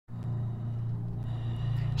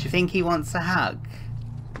Do you think he wants a hug?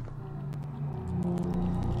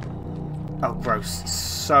 Oh, gross.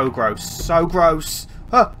 So gross. So gross.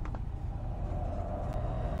 Ah.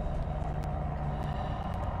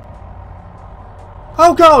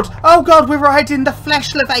 Oh god! Oh god, we're riding the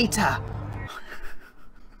flesh elevator!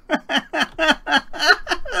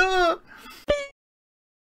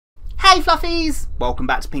 Hey fluffies! Welcome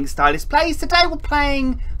back to Pinkstylistplays. Today we're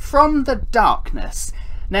playing From the Darkness.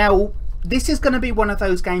 Now, this is going to be one of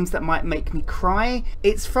those games that might make me cry.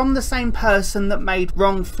 It's from the same person that made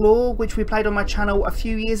Wrong Floor, which we played on my channel a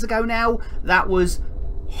few years ago now. That was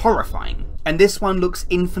horrifying. And this one looks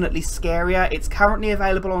infinitely scarier. It's currently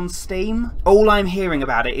available on Steam. All I'm hearing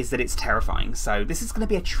about it is that it's terrifying, so this is going to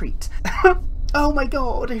be a treat. Oh my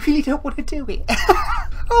god, I really don't want to do it.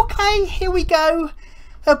 Okay, here we go.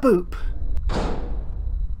 A boop.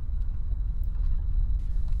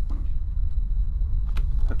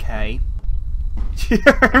 Okay.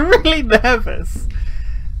 I'm really nervous.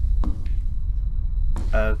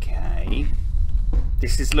 Okay.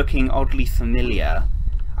 This is looking oddly familiar.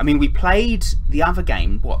 I mean, we played the other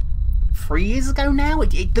game, what, 3 years ago now?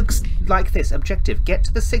 It looks like this. Objective, get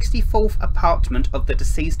to the 64th apartment of the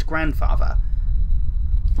deceased grandfather.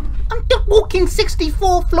 I'm not walking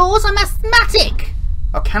 64 floors, I'm asthmatic!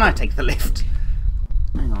 Oh, can I take the lift?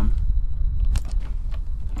 Hang on.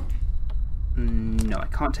 No, I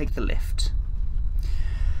can't take the lift.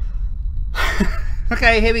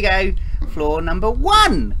 Okay, here we go. Floor number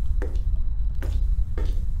 1.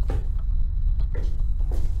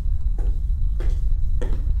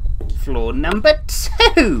 Floor number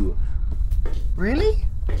 2. Really?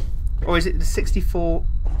 Or is it the 64?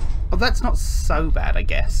 Oh, that's not so bad, I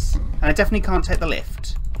guess. And I definitely can't take the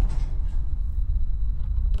lift.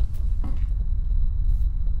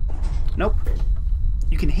 Nope.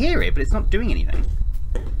 You can hear it, but it's not doing anything.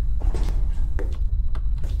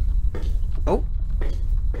 Oh.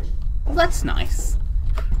 Well, that's nice.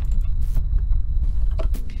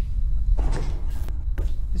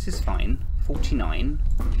 This is fine. 49.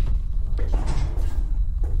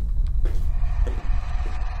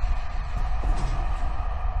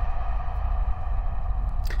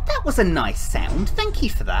 That was a nice sound. Thank you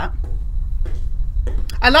for that.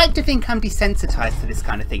 I like to think I'm desensitized to this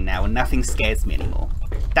kind of thing now and nothing scares me anymore.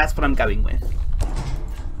 That's what I'm going with.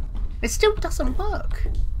 It still doesn't work.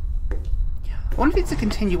 I wonder if it's a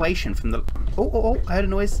continuation from the... Oh, I heard a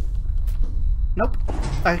noise. Nope.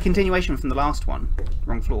 A continuation from the last one.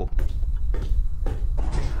 Wrong floor.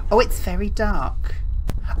 Oh, it's very dark.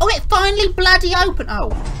 Oh, it finally bloody opened.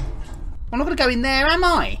 Oh. I'm not going to go in there, am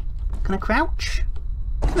I? Can I crouch?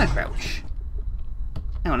 Can I crouch?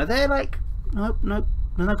 Hang on, are there like... Nope, nope.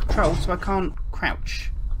 There's no control, so I can't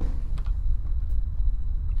crouch.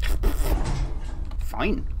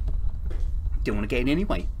 Fine. Didn't want to get in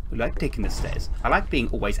anyway. I like taking the stairs. I like being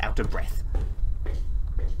always out of breath.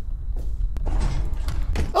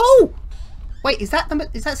 Oh! Wait, is that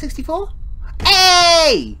 64?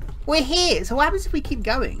 Hey! We're here! So what happens if we keep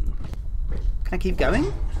going? Can I keep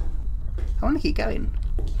going? I want to keep going.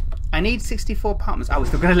 I need 64 apartments. Oh,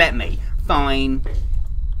 it's not going to let me. Fine.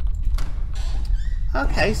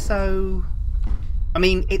 Okay, so... I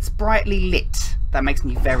mean, it's brightly lit. That makes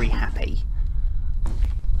me very happy.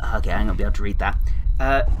 Okay, I'm going to be able to read that.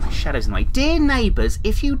 My shadow's in the way. Dear neighbours,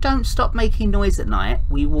 if you don't stop making noise at night,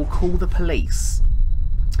 we will call the police.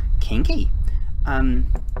 Kinky. Well,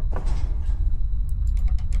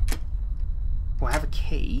 I have a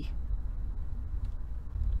key.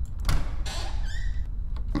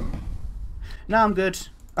 No, I'm good.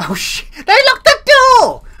 Oh, shit. They locked the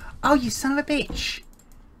door! Oh, you son of a bitch.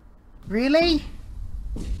 Really?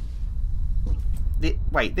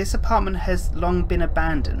 Wait, this apartment has long been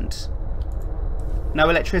abandoned. No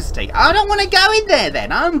electricity. I don't want to go in there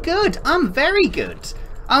then. I'm good. I'm very good.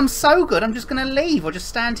 I'm so good. I'm just going to leave or just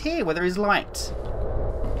stand here where there is light.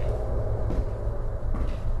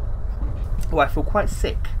 Oh, I feel quite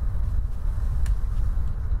sick.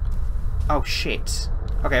 Oh, shit.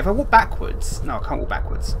 Okay, if I walk backwards... No, I can't walk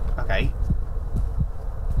backwards. Okay.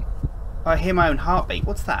 I hear my own heartbeat.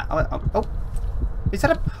 What's that? Oh. Is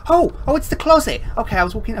that a... Oh, it's the closet. Okay, I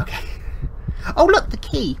was walking... Okay. Oh, look, the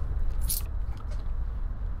key.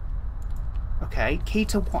 Okay, key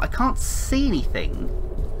to what? I can't see anything.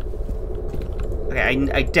 Okay,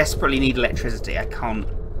 I desperately need electricity. I can't...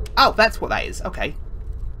 Oh, that's what that is. Okay.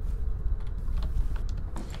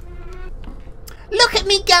 Look at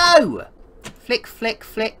me go! Flick, flick,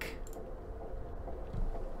 flick.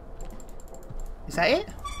 Is that it?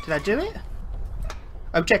 Did I do it?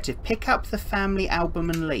 Objective, pick up the family album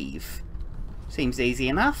and leave. Seems easy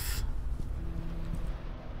enough.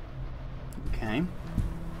 Okay.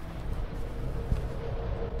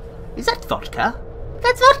 Is that vodka?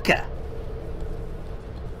 That's vodka!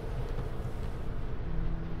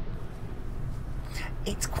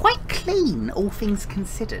 It's quite clean, all things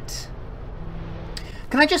considered.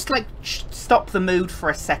 Can I just, like, stop the mood for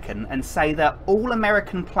a second and say that all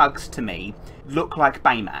American plugs to me look like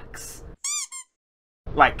Baymax?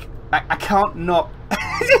 Like, I can't not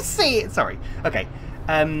just see it. Sorry. Okay.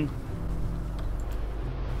 Are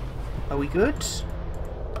we good?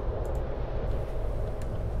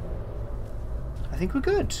 I think we're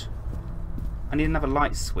good. I need another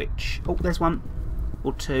light switch. Oh, there's one.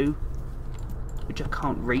 Or two. Which I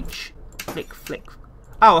can't reach. Flick, flick.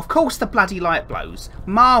 Oh, of course the bloody light blows.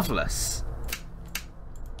 Marvellous.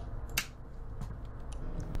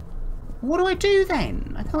 What do I do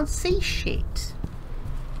then? I can't see shit.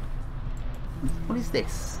 What is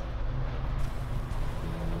this?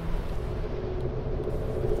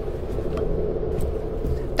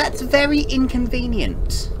 That's very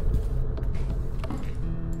inconvenient.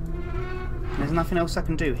 There's nothing else I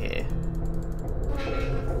can do here.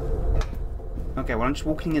 Okay, well I'm just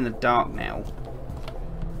walking in the dark now.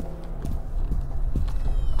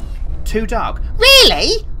 Too dark.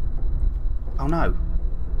 Really? Oh no.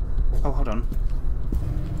 Oh, hold on.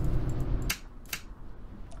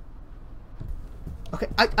 Okay,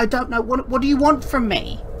 I don't know. What do you want from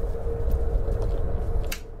me?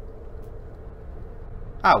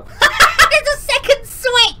 Oh. There's a second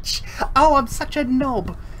switch! Oh, I'm such a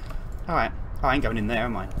knob. Alright. Oh, I ain't going in there,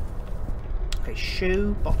 am I? Okay,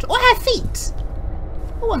 shoe, bottom. Oh, I have feet!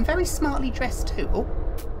 Oh, I'm very smartly dressed too. Oh.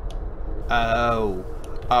 Oh.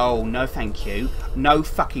 Oh, no thank you. No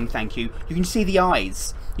fucking thank you. You can see the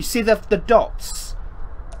eyes. You see the dots.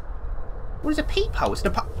 What is a peephole? It's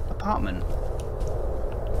an apartment.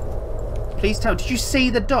 Please tell. Did you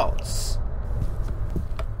see the dots?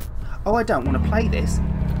 Oh, I don't want to play this.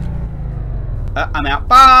 I'm out.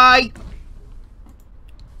 Bye!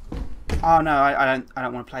 Oh no, I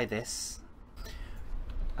don't want to play this.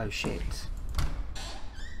 Oh shit.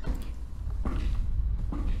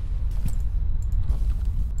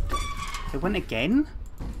 It went again?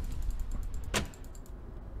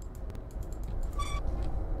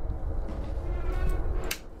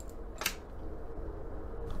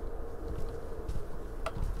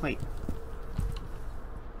 Wait.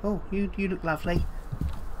 Oh, you look lovely.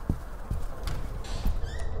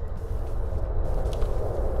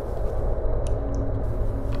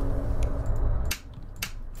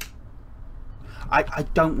 I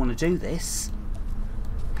don't want to do this.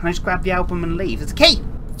 Can I just grab the album and leave? There's a key!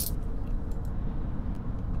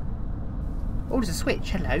 Oh, there's a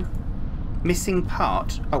switch. Hello. Missing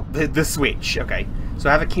part. Oh, the switch. Okay. So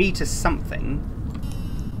I have a key to something.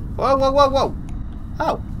 Whoa, whoa, whoa, whoa.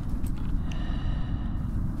 Oh.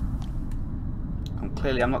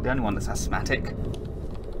 Clearly I'm not the only one that's asthmatic.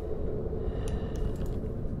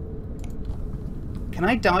 Can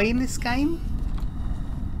I die in this game?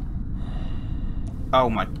 Oh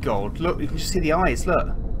my god, look, you can just see the eyes, look.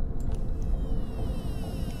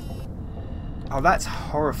 Oh, that's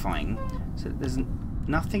horrifying. So there's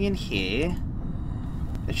nothing in here.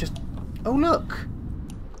 It's just... Oh, look!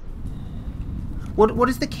 What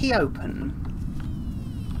does the key open?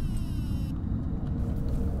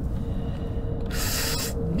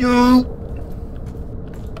 No!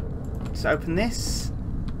 Let's open this.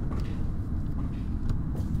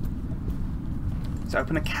 Let's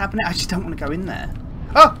open a cabinet. I just don't want to go in there.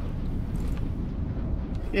 Oh!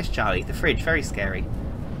 Yes, Charlie, the fridge. Very scary.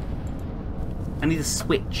 I need a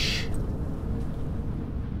switch.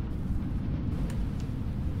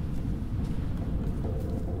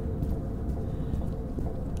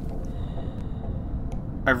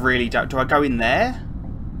 I really don't. Do I go in there?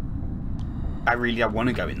 I really don't want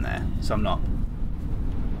to go in there, so I'm not.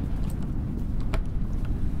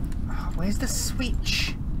 Oh, where's the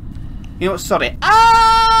switch? You know what? Sod it.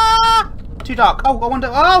 Ah! Too dark. Oh, I wonder.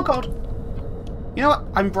 Oh, God. You know what?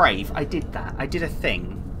 I'm brave. I did that. I did a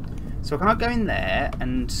thing. So can I go in there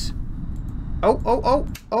and... Oh, oh, oh,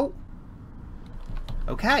 oh.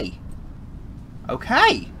 Okay.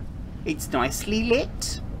 Okay. It's nicely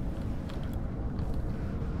lit.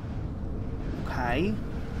 Okay.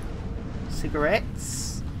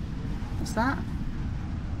 Cigarettes. What's that?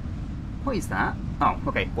 What is that? Oh,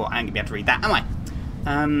 okay. Well, I ain't gonna be able to read that, am I?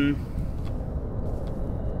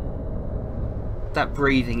 That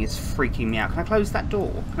breathing is freaking me out. Can I close that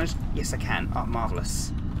door? Can I just... Yes, I can. Oh,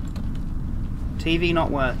 marvellous. TV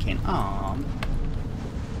not working. Ah.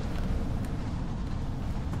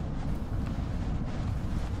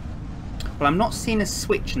 Well, I'm not seeing a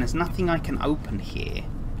switch and there's nothing I can open here.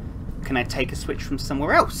 Can I take a switch from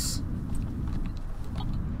somewhere else?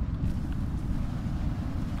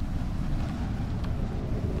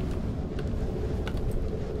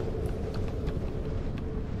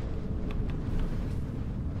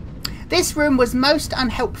 This room was most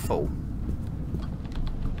unhelpful.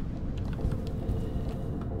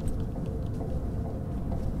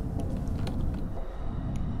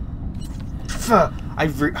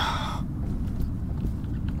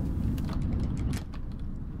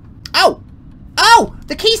 Oh! Oh!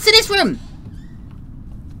 The keys to this room!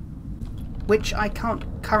 Which I can't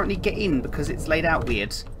currently get in because it's laid out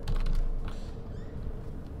weird.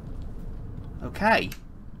 Okay.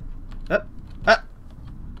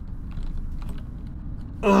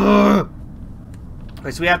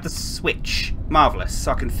 Okay, so we have the switch. Marvellous.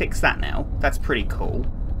 So I can fix that now. That's pretty cool.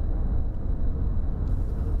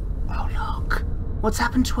 Oh, look. What's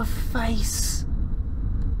happened to her face?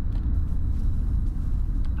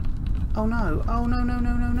 Oh, no. Oh, no, no,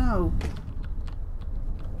 no, no, no.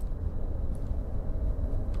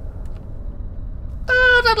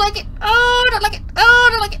 Oh, I don't like it. Oh, I don't like it. Oh,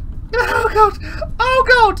 I don't like it. Oh, God. Oh,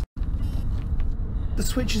 God. The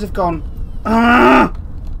switches have gone.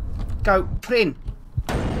 Go. Put it in.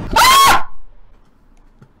 Ah!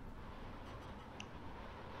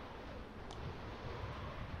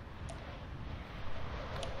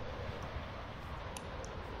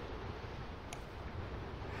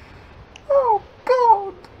 Oh,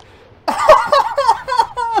 God.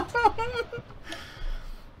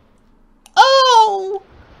 Oh.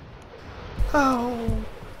 Oh.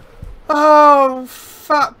 Oh,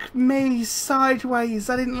 fuck me sideways.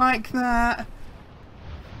 I didn't like that.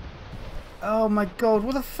 Oh my God,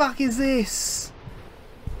 what the fuck is this?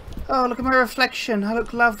 Oh, look at my reflection. I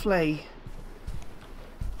look lovely.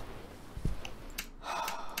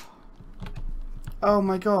 Oh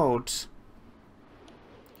my God.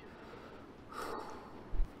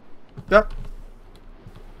 Oh.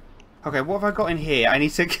 Okay, what have I got in here? I need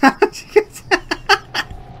to...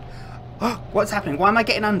 What's happening? Why am I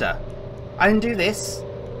getting under? I didn't do this.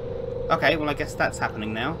 Okay, well I guess that's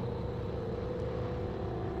happening now.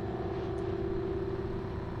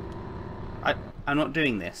 I'm not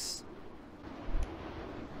doing this.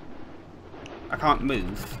 I can't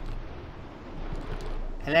move.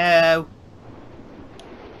 Hello?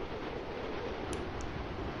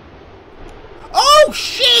 Oh,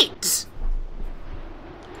 shit!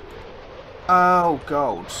 Oh,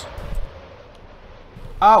 God.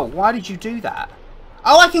 Oh, why did you do that?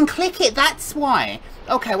 Oh, I can click it, that's why.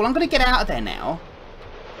 Okay, well, I'm going to get out of there now.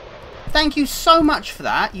 Thank you so much for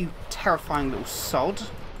that, you terrifying little sod.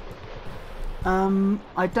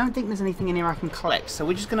 I don't think there's anything in here I can collect, so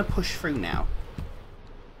we're just going to push through now.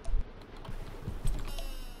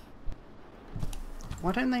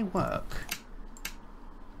 Why don't they work?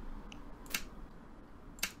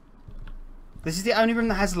 This is the only room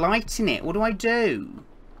that has light in it. What do I do?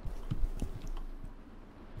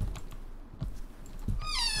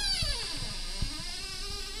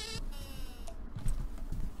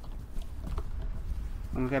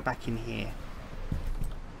 I'm going to go back in here.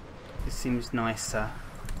 This seems nicer.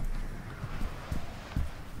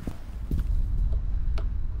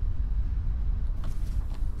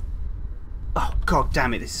 Oh, God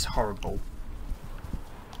damn it, this is horrible.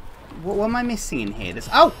 What am I missing in here? There's...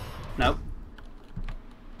 Oh! No.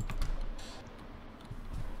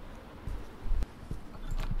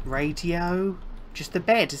 Radio. Just the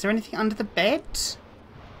bed. Is there anything under the bed?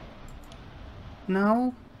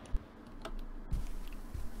 No?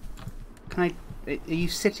 Can I... Are you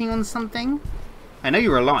sitting on something? I know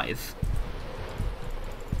you're alive.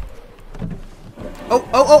 Oh,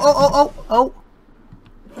 oh, oh, oh, oh, oh,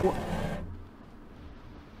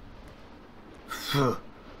 oh.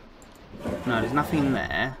 No, there's nothing in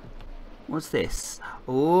there. What's this?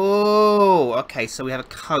 Oh, okay, so we have a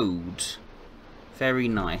code. Very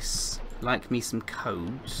nice. Like me some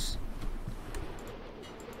codes.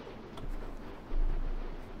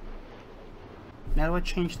 How do I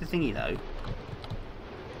change the thingy though?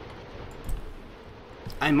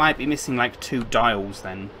 I might be missing like 2 dials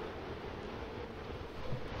then.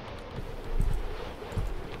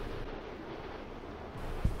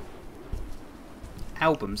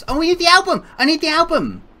 Albums. Oh, we need the album! I need the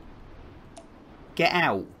album! Get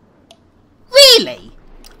out. Really?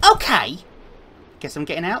 Okay. Guess I'm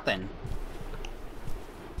getting out then.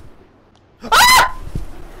 Ah!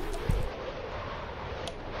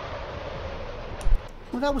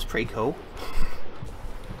 Well, that was pretty cool.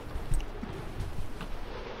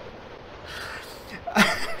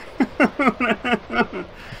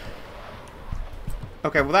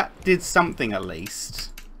 Okay, well that did something at least.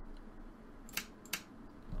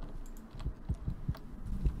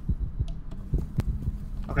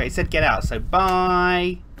 Okay, it said get out, so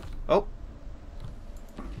bye. Oh.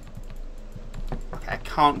 Okay, I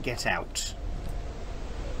can't get out.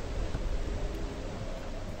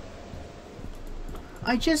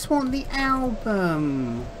 I just want the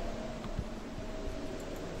album.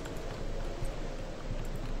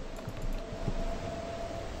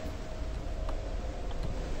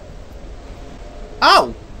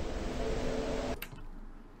 Oh!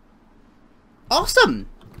 Awesome!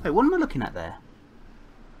 Wait, what am I looking at there?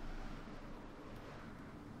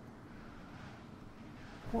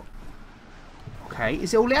 What? Okay,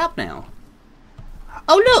 is it all lit up now?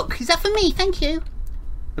 Oh look! Is that for me? Thank you!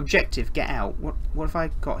 Objective, get out. What have I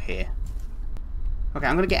got here? Okay,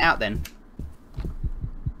 I'm gonna get out then.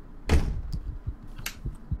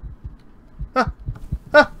 Ah!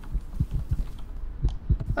 Ah!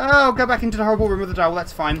 Oh, go back into the horrible room with the doll,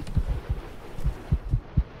 that's fine.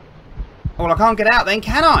 Oh, well, I can't get out then,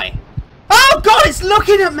 can I? Oh god, it's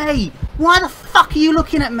looking at me! Why the fuck are you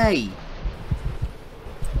looking at me?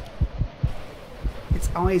 Its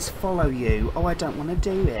eyes follow you. Oh, I don't want to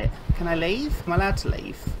do it. Can I leave? Am I allowed to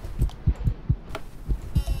leave?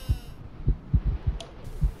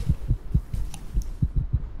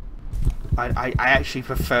 I actually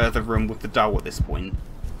prefer the room with the doll at this point.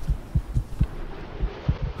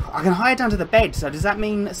 I can hide under the bed, so does that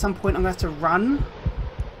mean at some point I'm going to have to run?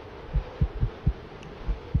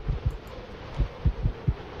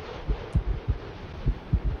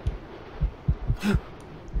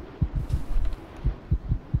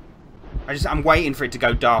 I'm waiting for it to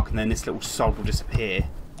go dark and then this little sod will disappear.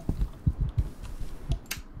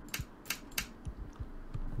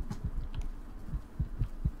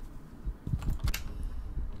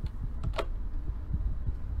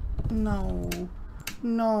 No.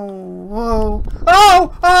 No. Oh.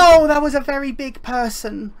 Oh! Oh! That was a very big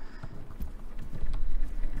person.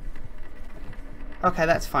 Okay,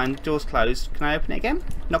 that's fine. The door's closed. Can I open it again?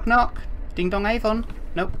 Knock knock. Ding dong Avon.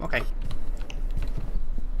 Nope. Okay.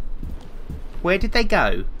 Where did they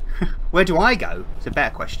go? Where do I go? It's a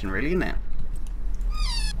better question, really, isn't it?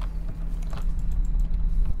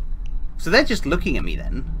 So they're just looking at me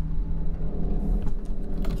then.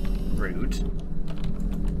 Rude.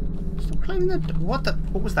 Still playing the... What the...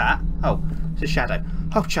 What was that? Oh, it's a shadow.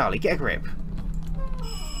 Oh, Charlie, get a grip.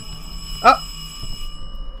 Oh!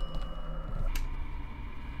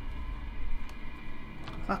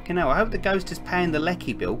 Fucking hell, I hope the ghost is paying the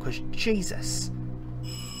lecky bill, because Jesus.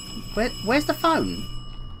 Where's the phone?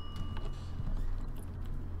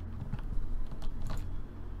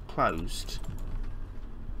 Closed.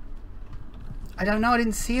 I don't know, I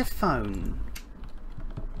didn't see a phone.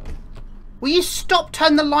 Will you stop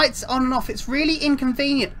turning the lights on and off? It's really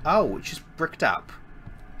inconvenient. Oh, it's just bricked up.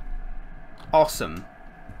 Awesome.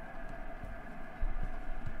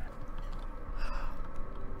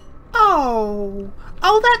 Oh.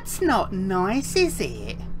 Oh, that's not nice, is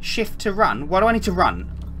it? Shift to run. Why do I need to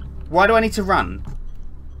run? Why do I need to run?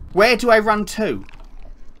 Where do I run to?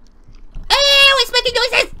 Oh, it's making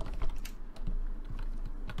noises!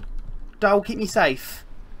 Doll, keep me safe.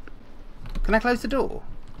 Can I close the door?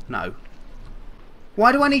 No.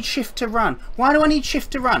 Why do I need shift to run? Why do I need shift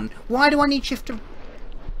to run? Why do I need shift to...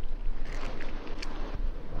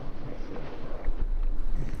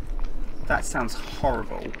 That sounds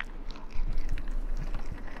horrible.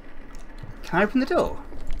 Can I open the door?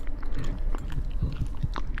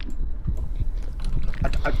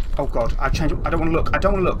 Oh god, I changed. I don't want to look. I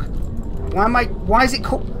don't want to look. Why am I? Why is it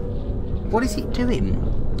called? What is it doing?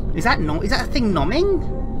 Is that not? Is that a thing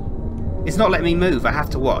nomming? It's not letting me move. I have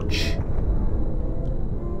to watch.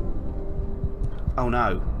 Oh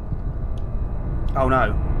no. Oh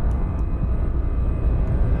no.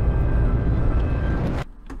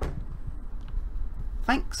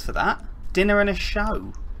 Thanks for that. Dinner and a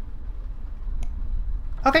show.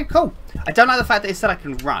 Okay, cool. I don't like the fact that it said I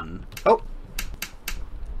can run. Oh.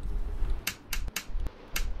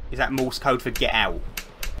 Is that Morse code for get out?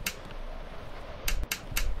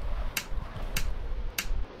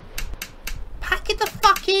 Pack it the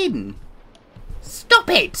fuck in! Stop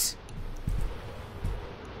it!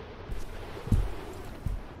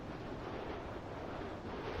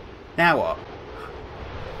 Now what?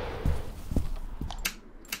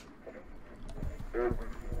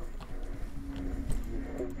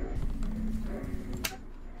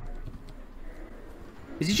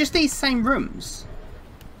 Is it just these same rooms?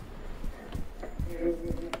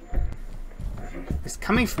 It's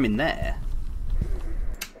coming from in there.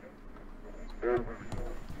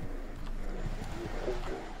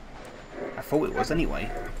 I thought it was anyway.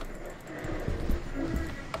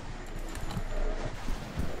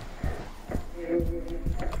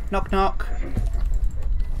 Knock knock.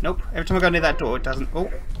 Nope. Every time I go near that door it doesn't...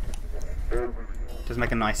 Oh. It does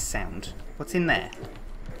make a nice sound. What's in there?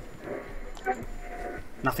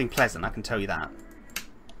 Nothing pleasant, I can tell you that.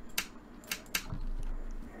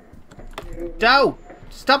 Doe!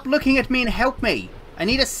 Stop looking at me and help me! I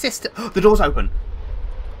need assistance. The door's open.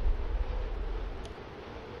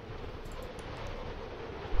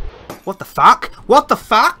 What the fuck? What the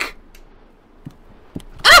fuck?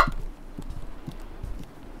 Ah!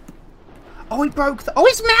 Oh, he broke the... Oh,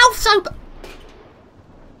 his mouth's open!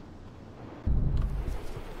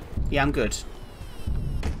 Yeah, I'm good.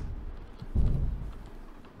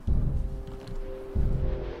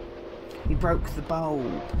 He broke the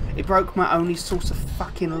bulb. It broke my only source of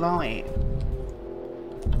fucking light.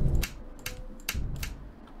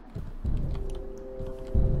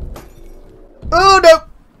 Oh, no!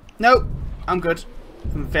 No, I'm good.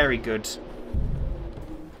 I'm very good.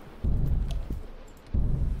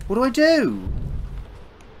 What do I do?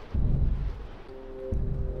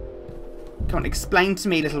 Come on, explain to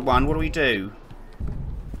me, little one. What do we do?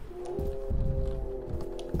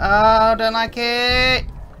 Oh, I don't like it.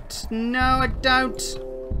 No, I don't.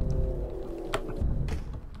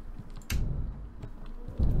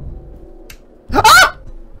 Ah!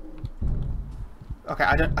 Okay,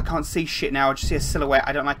 I can't see shit now. I just see a silhouette.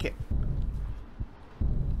 I don't like it.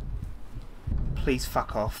 Please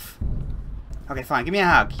fuck off. Okay, fine. Give me a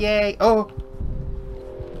hug. Yay. Oh.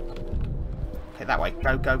 Okay, that way.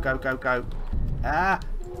 Go, go, go, go, go. Ah.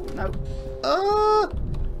 No. Oh.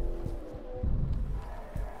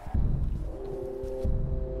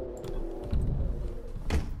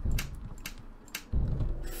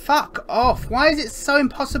 Fuck off. Why is it so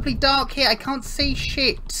impossibly dark here? I can't see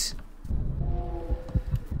shit.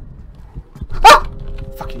 Ah!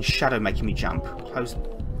 Fucking shadow making me jump. Close.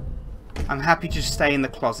 I'm happy to just stay in the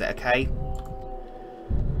closet, okay?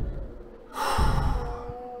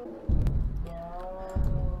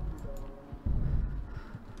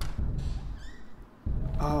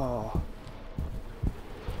 Oh.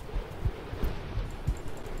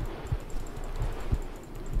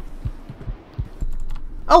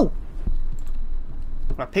 Oh!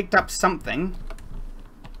 Well, I picked up something.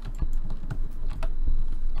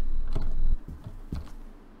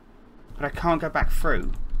 But I can't go back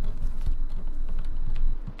through.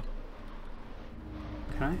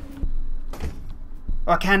 Can I?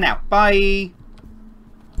 Oh, I can now. Bye!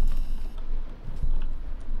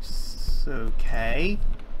 Okay.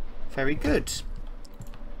 Very good.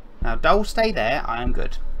 Now, Dole, stay there. I am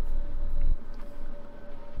good.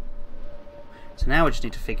 So now I just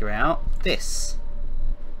need to figure out this.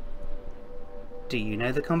 Do you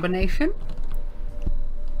know the combination?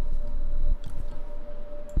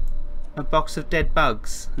 A box of dead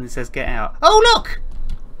bugs. And it says get out. Oh, look!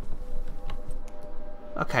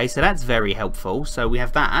 Okay, so that's very helpful. So we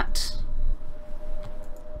have that.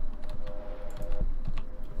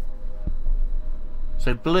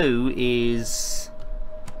 So blue is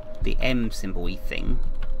the M symbol-y thing.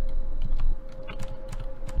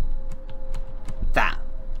 That.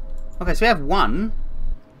 Okay, so we have one.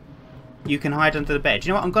 You can hide under the bed. You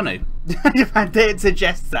know what? I'm gonna. If I did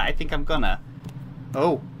suggest that, I think I'm gonna.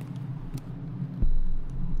 Oh.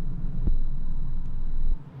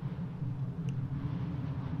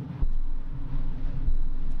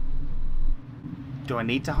 Do I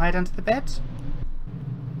need to hide under the bed?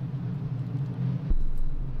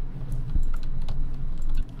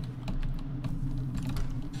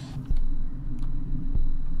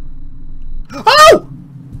 Oh!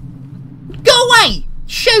 Go away!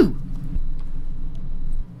 Shoo!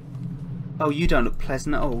 Oh, you don't look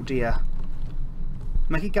pleasant at all, dear.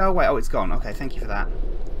 Make it go away. Oh, it's gone. Okay, thank you for that.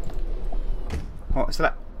 What, so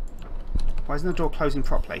that... Why isn't the door closing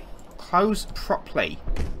properly? Close properly.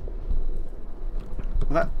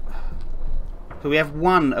 Well, that... So we have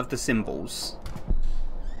one of the symbols.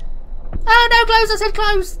 Oh, no, close! I said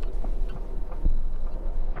close!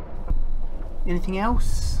 Anything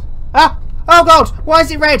else? Ah! Oh god! Why is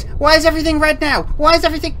it red? Why is everything red now? Why is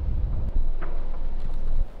everything...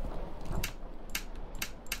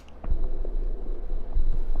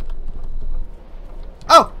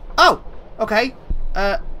 Oh! Oh! Okay.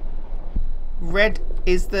 Red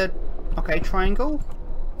is the... Okay, triangle.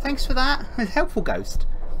 Thanks for that. Helpful ghost.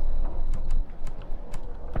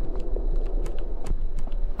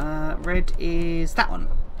 Red is that one.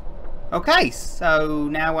 Okay, so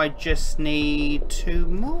now I just need 2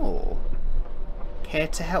 more. Care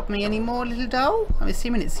to help me anymore, little doll? I'm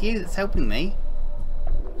assuming it's you that's helping me.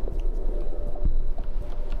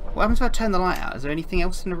 What happens if I turn the light out? Is there anything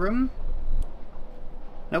else in the room?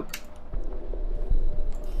 Nope.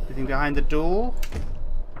 Anything behind the door?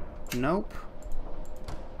 Nope.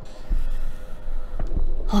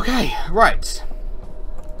 Okay, right.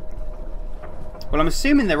 Well, I'm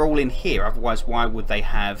assuming they're all in here, otherwise why would they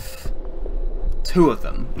have 2 of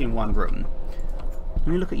them in one room? Let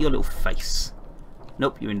me look at your little face.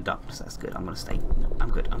 Nope, you're in darkness. That's good. I'm gonna stay. No, I'm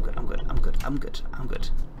good. I'm good. I'm good. I'm good. I'm good. I'm good.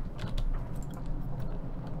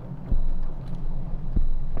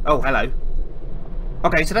 Oh, hello.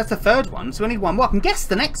 Okay, so that's the third one. So we need one more. I can guess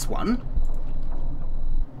the next one.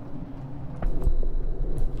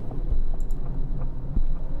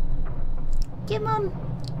 Come on.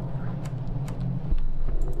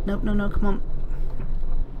 No, no, no, come on.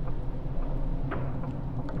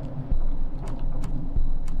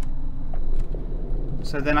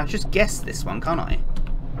 So then I just guessed this one, can't I?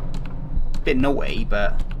 Bit naughty,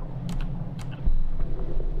 but...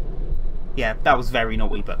 yeah, that was very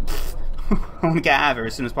naughty, but... I want to get out of here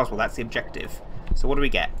as soon as possible. That's the objective. So what do we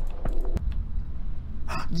get?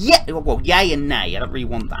 Yeah! Well, yay and nay. I don't really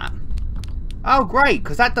want that. Oh, great,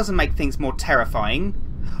 because that doesn't make things more terrifying.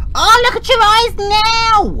 Oh, look at your eyes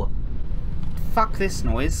now! Fuck this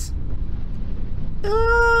noise.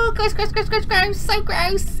 Oh, gross, gross, gross, gross, gross. So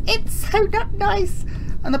gross. It's so not nice.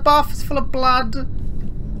 And the bath is full of blood.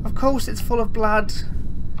 Of course it's full of blood.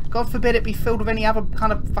 God forbid it be filled with any other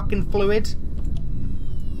kind of fucking fluid.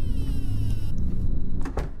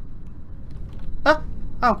 Oh,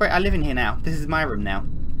 oh great, I live in here now. This is my room now.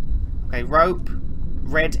 Okay, rope.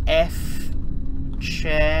 Red F.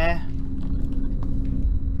 Chair.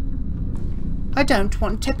 I don't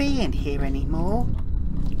want to be in here anymore.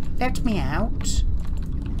 Let me out.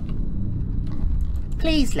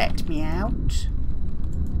 Please let me out.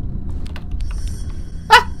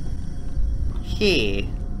 Ah! Here.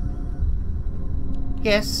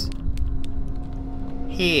 Yes.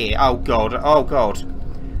 Here. Oh god. Oh god.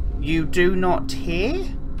 You do not hear?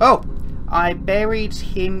 Oh! I buried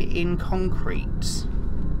him in concrete.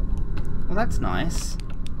 Well, that's nice.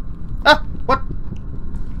 Ah! What?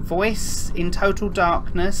 Voice in total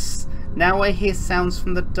darkness. Now I hear sounds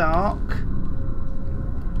from the dark.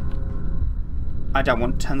 I don't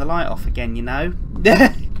want to turn the light off again, you know.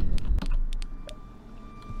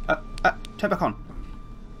 Turn back on.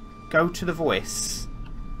 Go to the voice.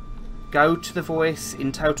 Go to the voice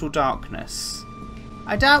in total darkness.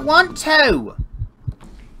 I don't want to!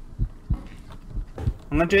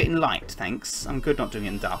 I'm going to do it in light, thanks. I'm good not doing it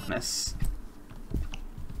in darkness.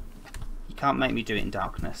 You can't make me do it in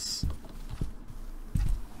darkness.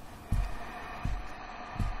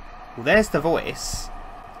 Well, there's the voice.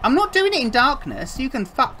 I'm not doing it in darkness. You can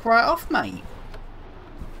fuck right off, mate.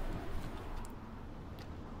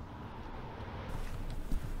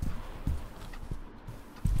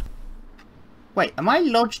 Wait, am I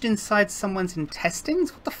lodged inside someone's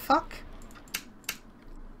intestines? What the fuck?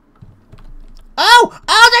 Oh!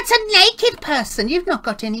 Oh, that's a naked person! You've not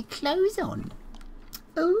got any clothes on.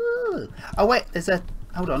 Ooh. Oh, wait, there's a...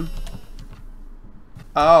 hold on.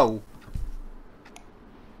 Oh.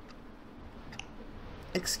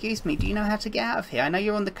 Excuse me, do you know how to get out of here? I know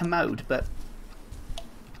you're on the commode, but...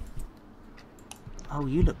 oh,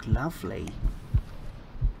 you look lovely.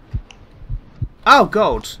 Oh,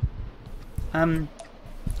 God. I'm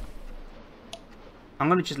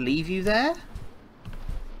going to just leave you there.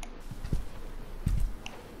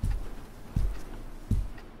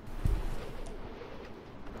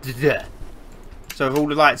 So all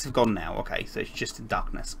the lights have gone now. Okay, so it's just in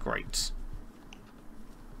darkness. Great.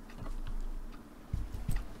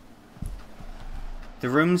 The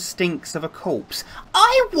room stinks of a corpse.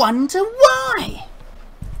 I wonder why.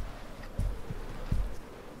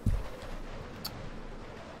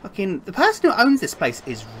 Fucking, the person who owns this place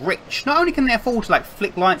is rich. Not only can they afford to like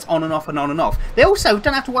flick lights on and off and on and off, they also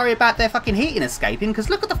don't have to worry about their fucking heating escaping, because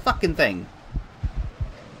look at the fucking thing.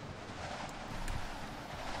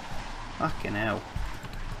 Fucking hell.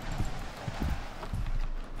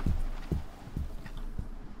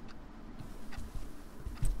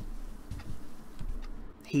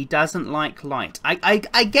 He doesn't like light. I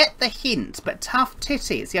get the hint, but tough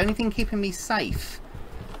titty. It's the only thing keeping me safe.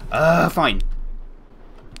 Fine.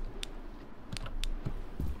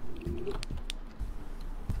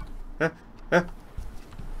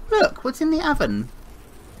 Look, what's in the oven?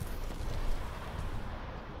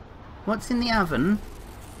 What's in the oven?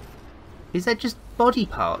 Is that just body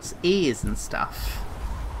parts, ears and stuff?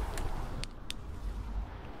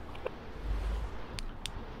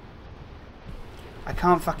 I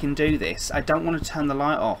can't fucking do this. I don't want to turn the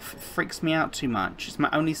light off. It freaks me out too much. It's my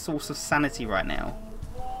only source of sanity right now.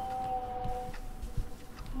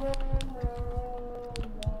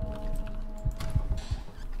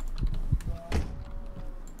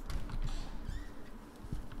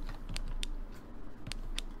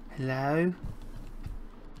 Hello?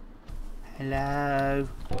 Hello?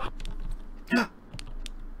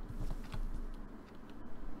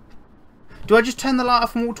 Do I just turn the light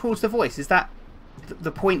off and walk towards the voice? Is that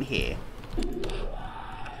the point here.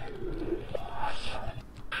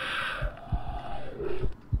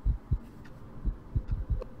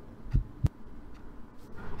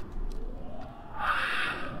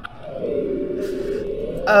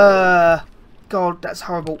 God, that's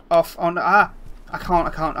horrible. Off on. I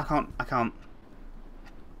can't.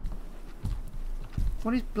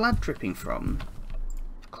 What is blood dripping from?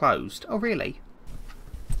 Closed. Oh, really?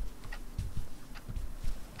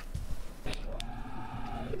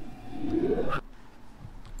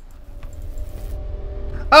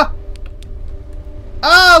 Oh!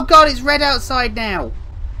 Oh, God, it's red outside now.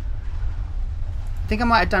 I think I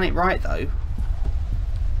might have done it right, though.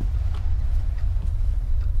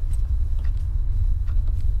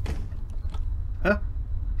 Huh?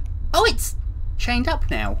 Oh, it's chained up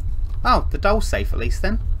now. Oh, the doll's safe at least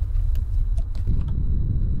then.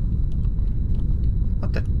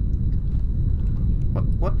 What the?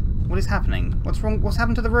 What is happening? What's wrong? What's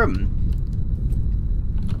happened to the room?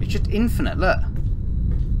 It's just infinite, look.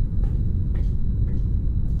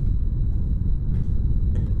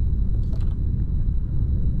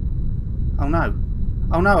 Oh no.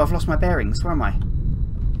 Oh no, I've lost my bearings. Where am I?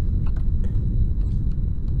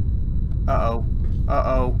 Uh-oh.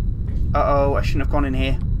 Uh-oh. Uh-oh, I shouldn't have gone in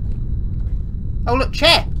here. Oh look,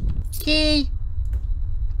 chair! Key!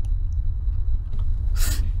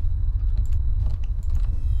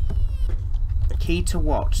 Key to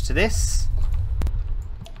what? To this?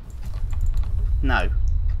 No.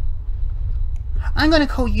 I'm going to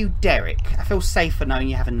call you Derek. I feel safer knowing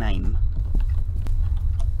you have a name.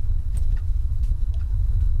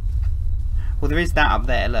 Well, there is that up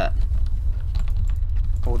there, look.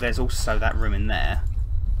 Oh, there's also that room in there.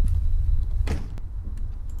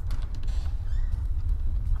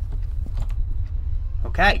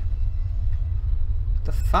 Okay.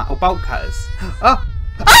 The fuck? Oh, bolt cutters. Oh!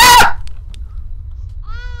 Ah!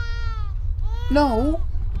 No.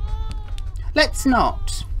 Let's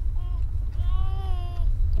not.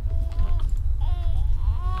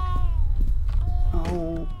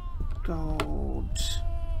 Oh, God.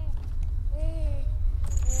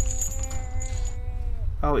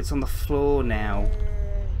 Oh, it's on the floor now.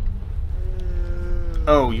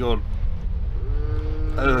 Oh, you're...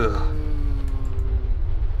 Ugh.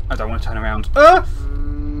 I don't want to turn around.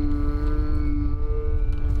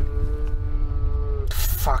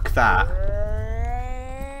 Fuck that.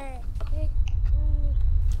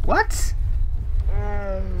 What?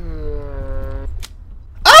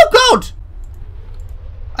 Oh, God!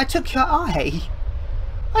 I took your eye.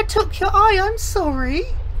 I took your eye, I'm sorry.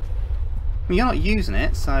 I mean, you're not using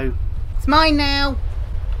it, so... It's mine now!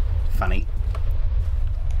 Funny.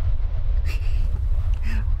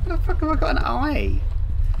 What the fuck have I got an eye?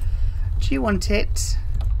 Do you want it?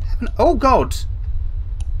 Oh, God!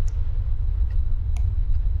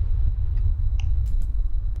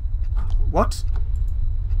 What?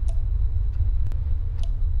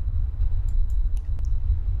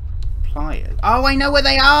 Pliers. Oh, I know where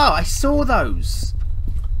they are! I saw those!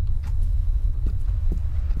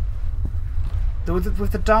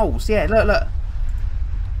 With the dolls. Yeah, look, look.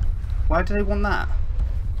 Why do they want that?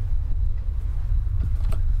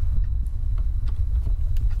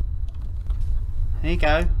 There you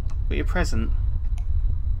go. Got your present.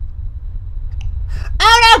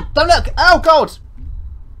 Oh, no! Don't look! Oh, God!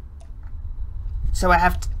 So I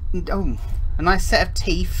have... Oh, a nice set of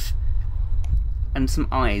teeth. And some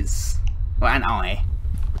eyes. Well, an eye.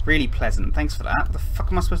 Really pleasant. Thanks for that. What the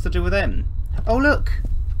fuck am I supposed to do with them? Oh, look!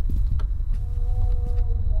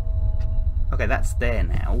 Okay, that's there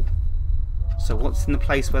now. So what's in the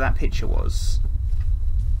place where that picture was?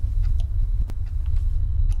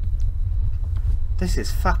 This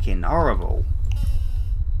is fucking horrible.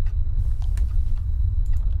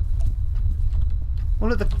 Well,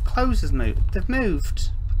 look, the clothes has moved. They've moved.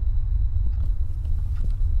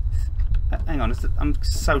 Hang on, I'm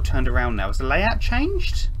so turned around now. Has the layout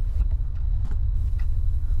changed?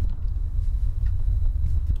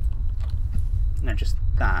 No, just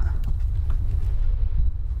that.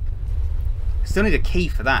 Still need a key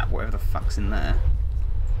for that, whatever the fuck's in there.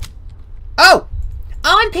 Oh!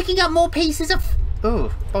 I'm picking up more pieces of...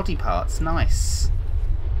 Oh, body parts. Nice.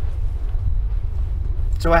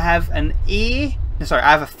 So I have an ear... No, sorry,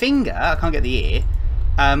 I have a finger. I can't get the ear.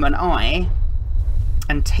 An eye.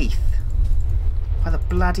 And teeth. Why the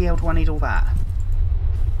bloody hell do I need all that?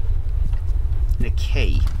 And a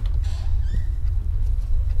key.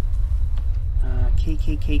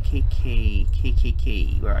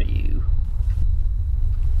 Key. Where are you?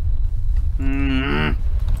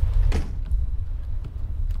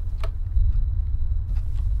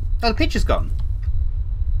 Oh, the picture's gone.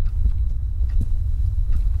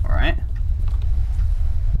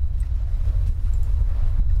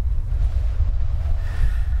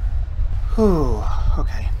 Whew,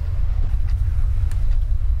 okay.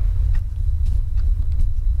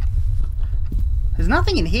 There's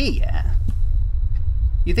nothing in here yet.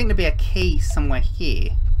 You'd think there'd be a key somewhere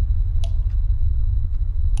here.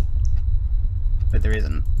 But there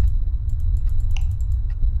isn't.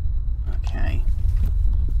 Okay.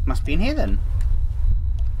 Must be in here then.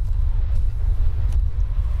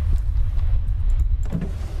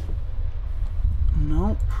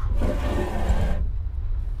 Nope.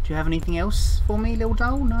 Do you have anything else for me, little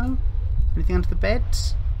doll? No? Anything under the bed?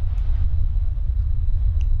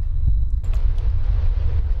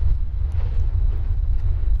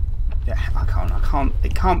 Yeah, I can't,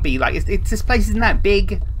 it can't be like, this place isn't that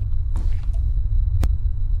big.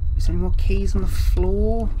 Is there any more keys on the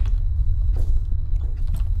floor?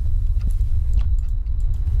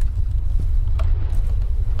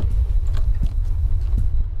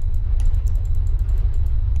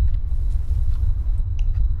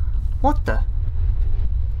 What the?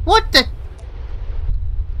 What the?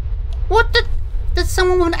 What the? There's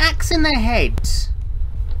someone with an axe in their head.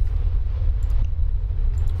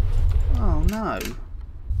 Oh no.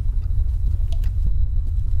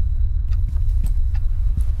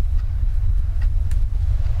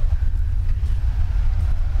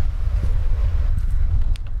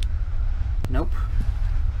 Nope.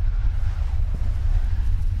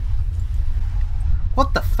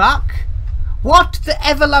 What the fuck? What the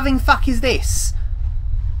ever-loving fuck is this?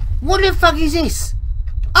 What the fuck is this?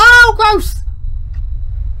 Oh, gross!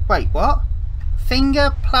 Wait, what?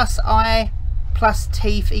 Finger plus eye plus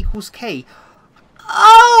teeth equals key.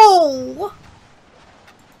 Oh!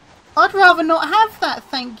 I'd rather not have that,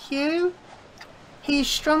 thank you. He is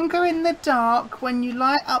stronger in the dark. When you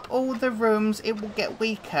light up all the rooms, it will get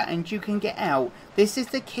weaker and you can get out. This is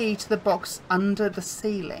the key to the box under the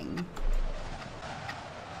ceiling.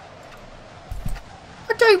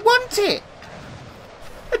 I don't want it!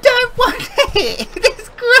 I don't want it! It's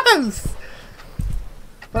gross!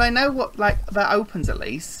 But I know what, like, that opens at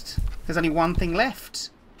least. There's only one thing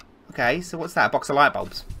left. Okay, so what's that? A box of light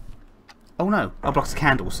bulbs. Oh no, a box of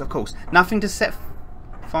candles, of course. Nothing to set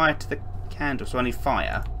fire to the candles, so I need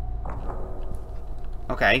fire.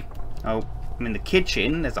 Okay. Oh, I'm in the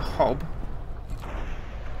kitchen. There's a hob.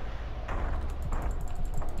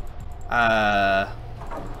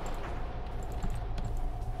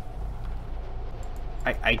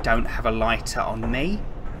 I don't have a lighter on me.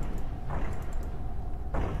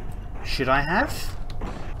 Should I have?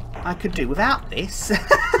 I could do without this.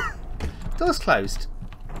 Door's closed.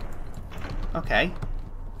 Okay.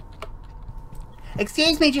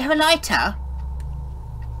 Excuse me, do you have a lighter?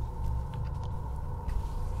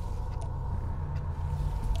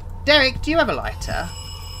 Derek, do you have a lighter?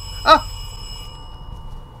 Oh!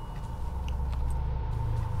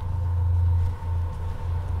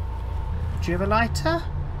 Do you have a lighter?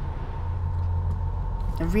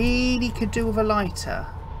 I really could do with a lighter.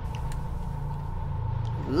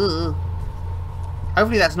 Ugh.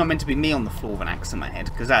 Hopefully that's not meant to be me on the floor with an axe in my head,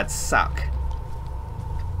 because that'd suck.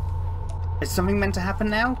 Is something meant to happen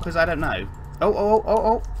now? Because I don't know.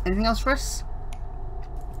 Oh. Anything else for us?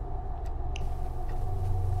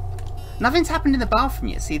 Nothing's happened in the bathroom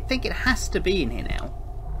yet, so you'd think it has to be in here now.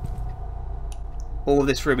 Or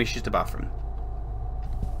this room is just a bathroom.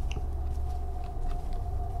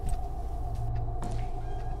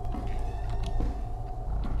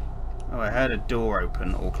 Oh, I heard a door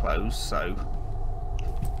open or close, so...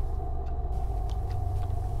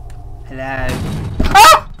 Hello?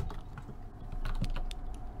 Ah!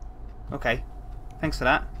 Okay. Thanks for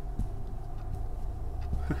that.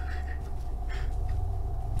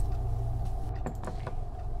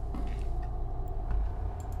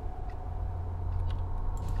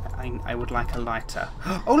 I would like a lighter.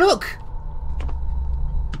 Oh, look!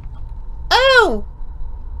 Oh!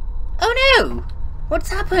 Oh no! What's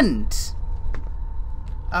happened?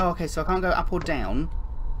 Oh, okay, so I can't go up or down.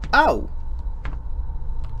 Oh!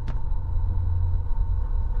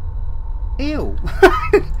 Ew!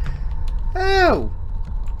 Oh!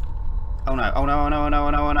 Oh no, oh no, oh no, oh no,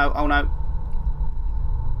 oh no, oh no, oh no.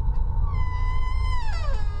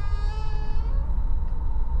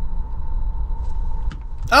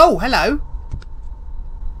 Oh, hello!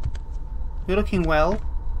 You're looking well.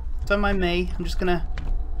 Don't mind me, I'm just gonna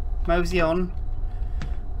mosey on.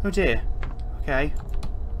 Oh dear. Okay.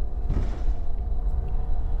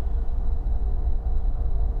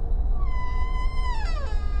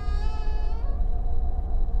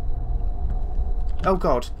 Oh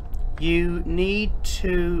god. You need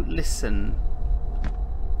to listen.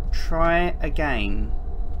 Try again.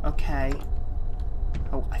 Okay.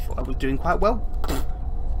 Oh, I thought I was doing quite well.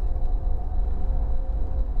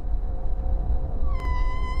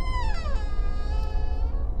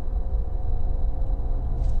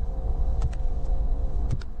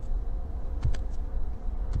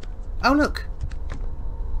 Oh, look.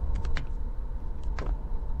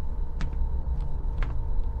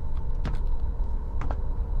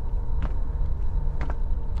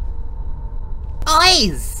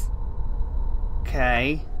 Eyes!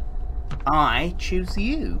 Okay. I choose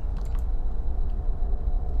you.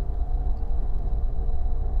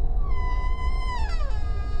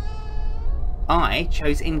 I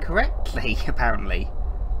chose incorrectly, apparently.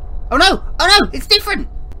 Oh no! Oh no! It's different!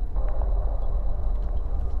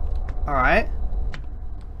 Alright.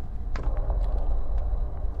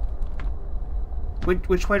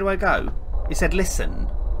 Which way do I go? It said listen.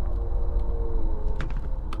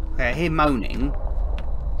 Okay, I hear moaning.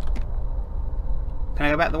 Can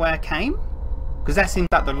I go back the way I came? Because that seems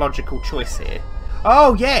like the logical choice here.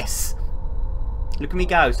 Oh, yes! Look at me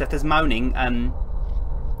go. So if there's moaning,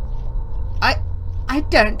 I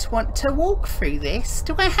don't want to walk through this.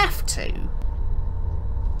 Do I have to?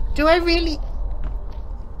 Do I really?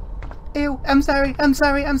 Ew, I'm sorry, I'm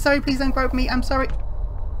sorry, I'm sorry, please don't grope me, I'm sorry.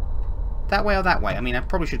 That way or that way? I mean, I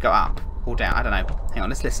probably should go up or down, I don't know. Hang on,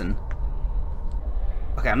 let's listen.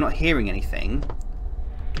 Okay, I'm not hearing anything.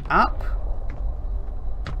 Up.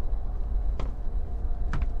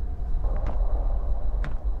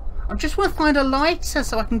 I just want to find a lighter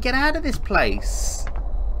so I can get out of this place.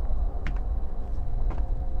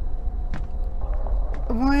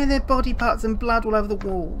 Why are there body parts and blood all over the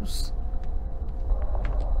walls?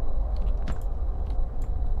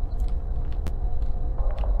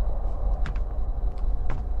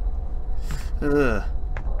 Ugh.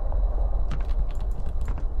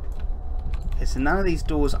 Okay, so none of these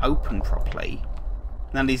doors open properly.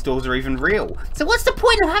 None of these doors are even real. So what's the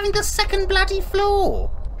point of having the second bloody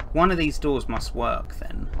floor? One of these doors must work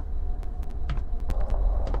then.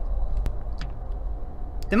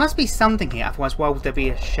 There must be something here, otherwise why would there be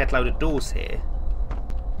a shed load of doors here?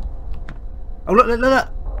 Oh look, look, look, look!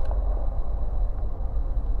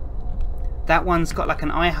 That one's got like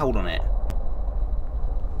an eye hole on it.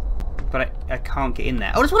 But I can't get in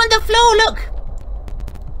there. Oh, there's one on the floor, look!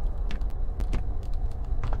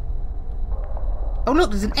 Oh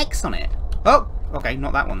look, there's an X on it. Oh, okay,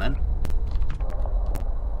 not that one then.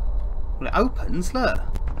 Well, it opens, look.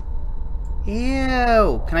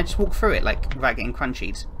 Ew. Can I just walk through it, like, without getting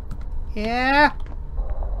crunchied? Yeah.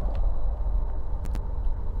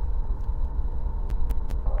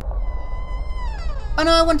 Oh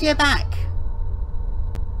no, I want to go back.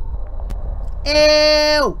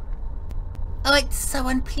 Ew. Oh, it's so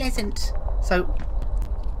unpleasant. So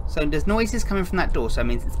there's noises coming from that door, so it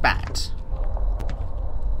means it's bad.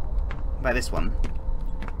 What about this one?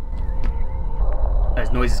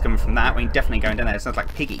 There's noises coming from that. We're definitely going down there. It sounds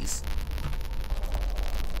like piggies.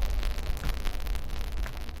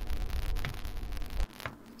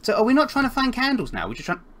 So are we not trying to find candles now? We're just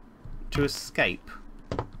trying to escape.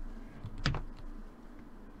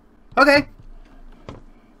 Okay.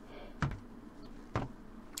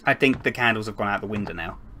 I think the candles have gone out the window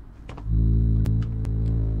now.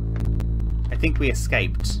 I think we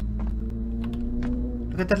escaped.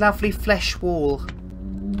 Look at the lovely flesh wall.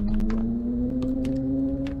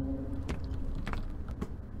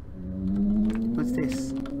 What's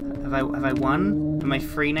this? Have I won? Am I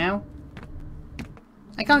free now?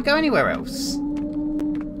 I can't go anywhere else.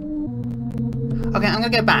 Okay, I'm gonna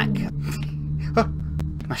go back. Oh,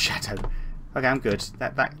 my shadow. Okay, I'm good.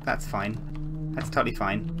 That's fine. That's totally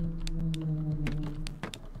fine.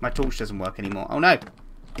 My torch doesn't work anymore. Oh no!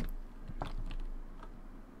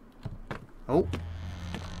 Oh.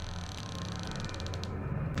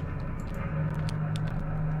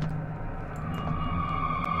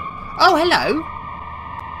 Oh, hello!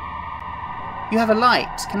 You have a light.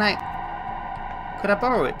 Could I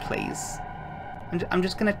borrow it, please? I'm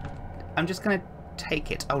just gonna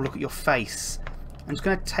take it. Oh, look at your face. I'm just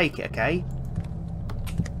gonna take it, okay?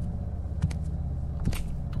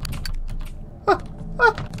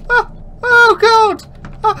 Oh God!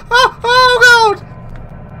 Oh God!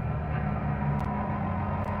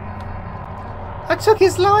 I took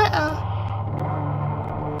his lighter.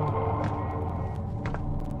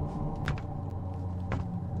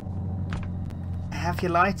 I have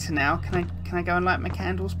your lighter now. Can I go and light my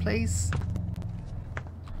candles, please?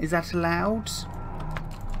 Is that allowed?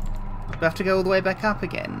 Do I have to go all the way back up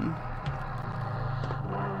again?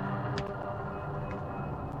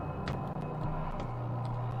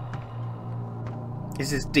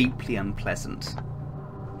 This is deeply unpleasant.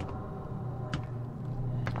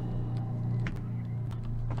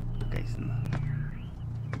 Okay, so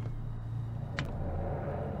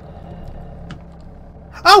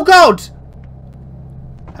oh God!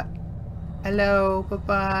 Hello,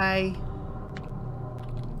 bye-bye.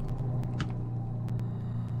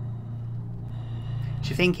 Do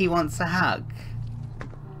you think he wants a hug?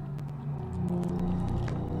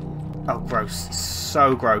 Oh, gross.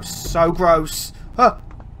 So gross. So gross. Ah!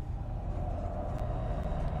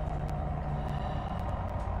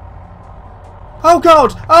 Oh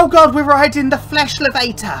god! Oh god, we're riding the flesh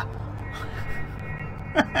elevator!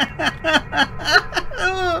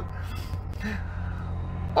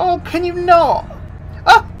 Oh, can you not?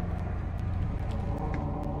 Ah!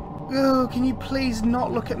 Oh, can you please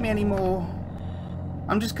not look at me anymore?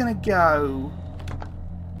 I'm just gonna go.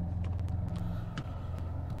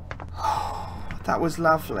 That was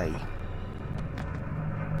lovely.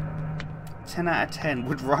 10 out of 10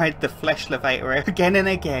 would ride the flesh elevator again and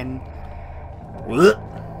again.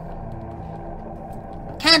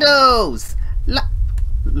 Candles!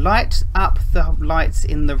 Light up the lights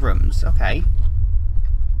in the rooms. Okay.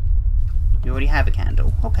 You already have a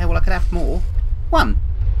candle. Okay, well I could have more. 1.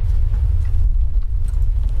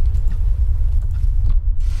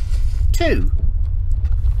 2.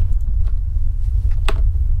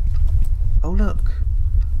 Oh look.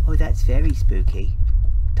 Oh, that's very spooky.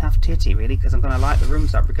 Tough titty really, because I'm going to light the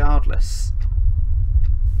rooms up regardless.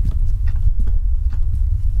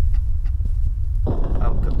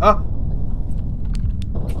 Oh god. Oh!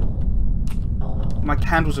 My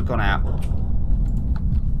candles have gone out.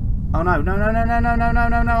 Oh no, no, no, no, no, no, no, no,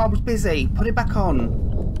 no, no, I was busy. Put it back on.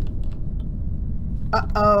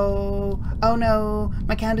 Uh-oh. Oh no,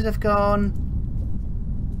 my candles have gone.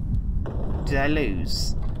 Did I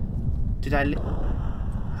lose? Did I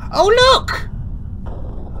Oh look!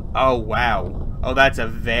 Oh wow. Oh, that's a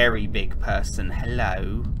very big person.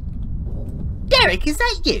 Hello. Derek, is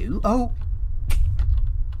that you? Oh.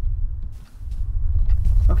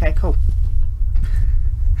 Okay, cool.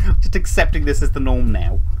 Just accepting this as the norm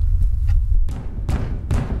now.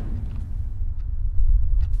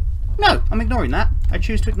 No, I'm ignoring that. I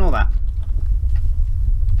choose to ignore that.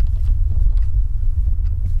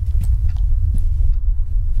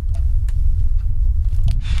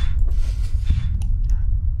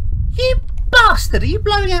 You bastard! Are you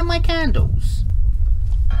blowing out my candles?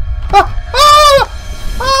 Oh! Oh!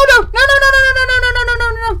 Oh no! No! No! No! No! No! No! No! No!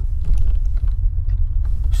 No! No!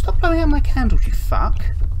 Stop blowing out my candles, you fuck!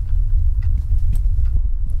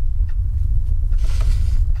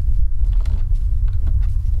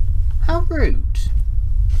 How rude.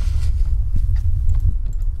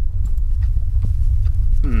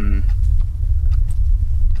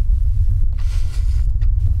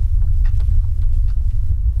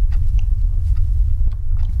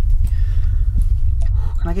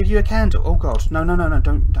 Can I give you a candle? Oh god, no, no, no, no,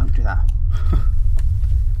 don't do that.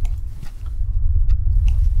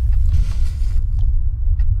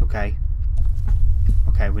 Okay.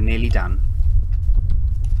 Okay, we're nearly done.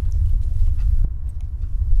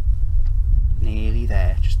 Nearly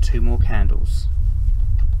there. Just 2 more candles.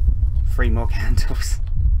 3 more candles.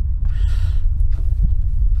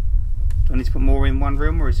 Do I need to put more in one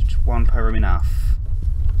room, or is it just 1 per room enough?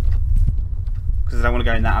 Because I don't want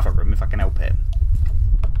to go in that other room if I can help it.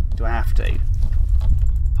 Do I have to?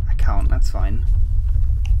 I can't, that's fine.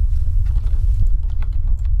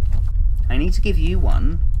 I need to give you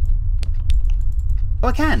one. Oh,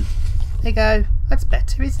 I can! There you go. That's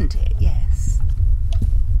better, isn't it? Yes.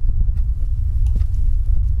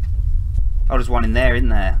 Oh, there's one in there, isn't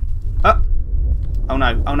there? Oh! Oh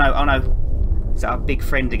no, oh no, oh no. Is that our big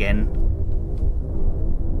friend again?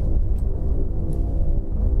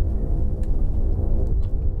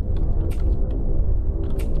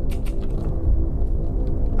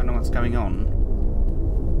 I don't know what's going on.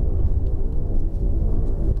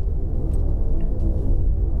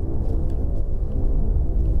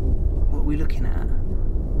 What are we looking at?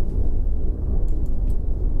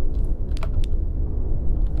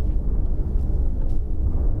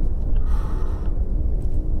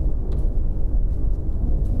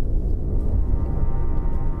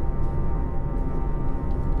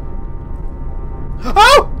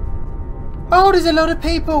 Oh, there's a lot of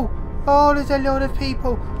people. Oh, there's a lot of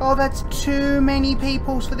people. Oh, that's too many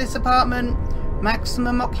peoples for this apartment.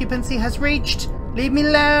 Maximum occupancy has reached. Leave me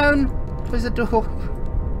alone. Close the door.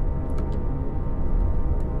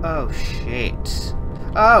 Oh, shit.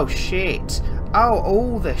 Oh, shit. Oh,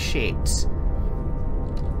 all the shit.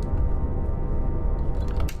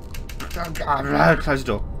 Close the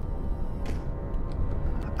door.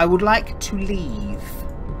 I would like to leave.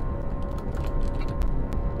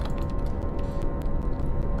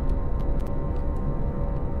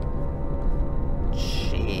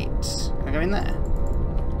 Can I go in there?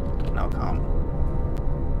 No, I can't.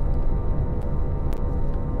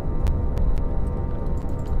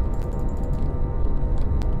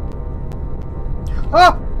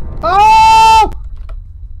 Oh! Oh!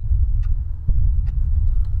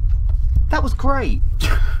 That was great.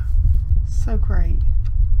 So great.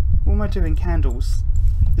 What am I doing? Candles.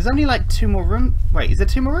 There's only like 2 more rooms. Wait, is there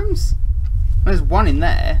 2 more rooms? There's 1 in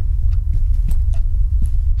there.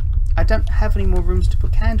 I don't have any more rooms to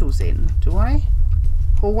put candles in, do I?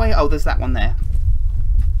 Hallway? Oh, there's that one there.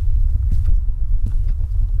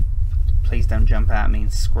 Please don't jump out at me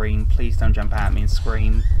and scream. Please don't jump out at me and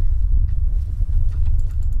scream.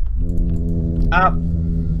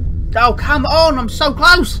 Oh, come on! I'm so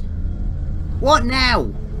close! What now?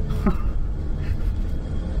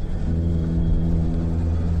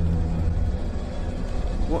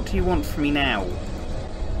 What do you want from me now?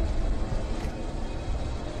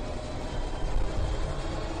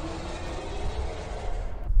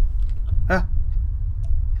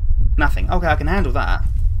 Nothing. Okay, I can handle that.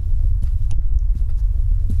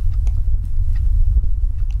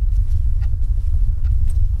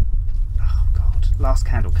 Oh god. Last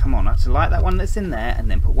candle. Come on. I have to light that one that's in there and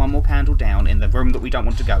then put 1 more candle down in the room that we don't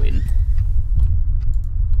want to go in.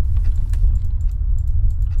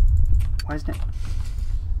 Why isn't it?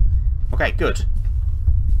 Okay, good.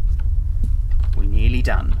 We're nearly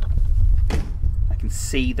done. I can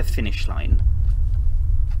see the finish line.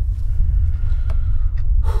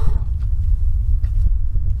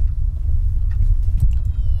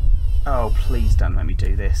 Oh, please don't let me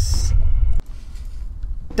do this.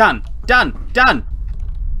 Done! Done! Done!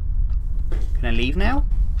 Can I leave now?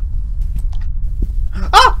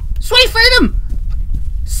 Oh! Sweet freedom!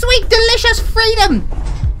 Sweet, delicious freedom!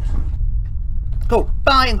 Cool.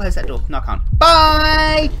 Bye, and close that door. No, I can't.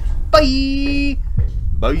 Bye! Bye!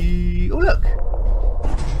 Bye! Oh, look!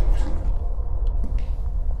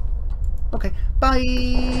 Okay.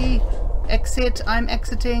 Bye! Exit. I'm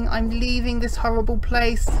exiting. I'm leaving this horrible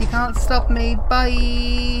place. You can't stop me.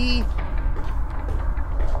 Bye!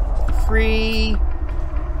 3,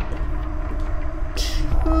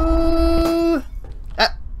 2...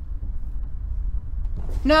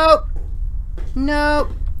 No! No!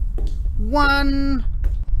 1...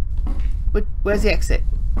 Where's the exit?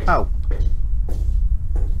 Oh.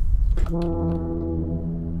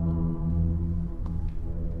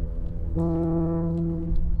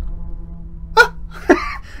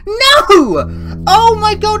 No! Oh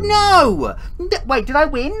my god, no! Wait, did I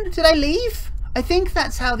win? Did I leave? I think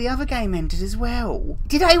that's how the other game ended as well.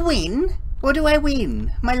 Did I win? What do I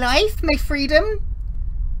win? My life? My freedom?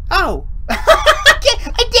 Oh.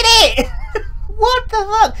 I did it! What the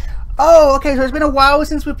fuck? Oh, okay, so it's been a while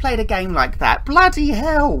since we played a game like that. Bloody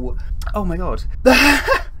hell. Oh my god.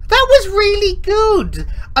 That was really good.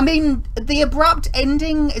 I mean, the abrupt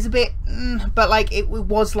ending is a bit... but, like, it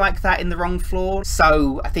was like that in the wrong floor.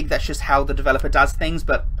 So, I think that's just how the developer does things.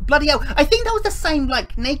 But, bloody hell, I think that was the same,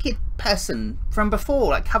 like, naked person from before.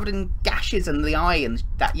 Like, covered in gashes and the eye and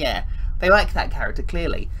that, yeah. They like that character,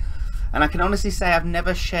 clearly. And I can honestly say I've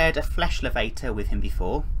never shared a flesh levator with him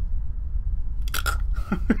before.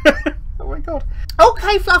 Oh my god.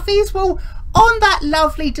 Okay, Fluffies, well, on that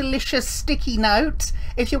lovely, delicious, sticky note,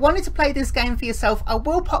 if you wanted to play this game for yourself, I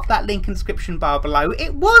will pop that link in the description bar below.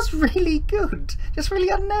 It was really good. Just really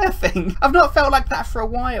unnerving. I've not felt like that for a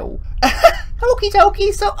while. Okie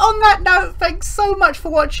dokie, so on that note, thanks so much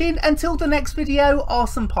for watching. Until the next video,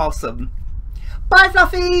 awesome possum. Bye,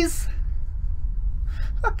 Fluffies!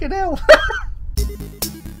 Fucking hell.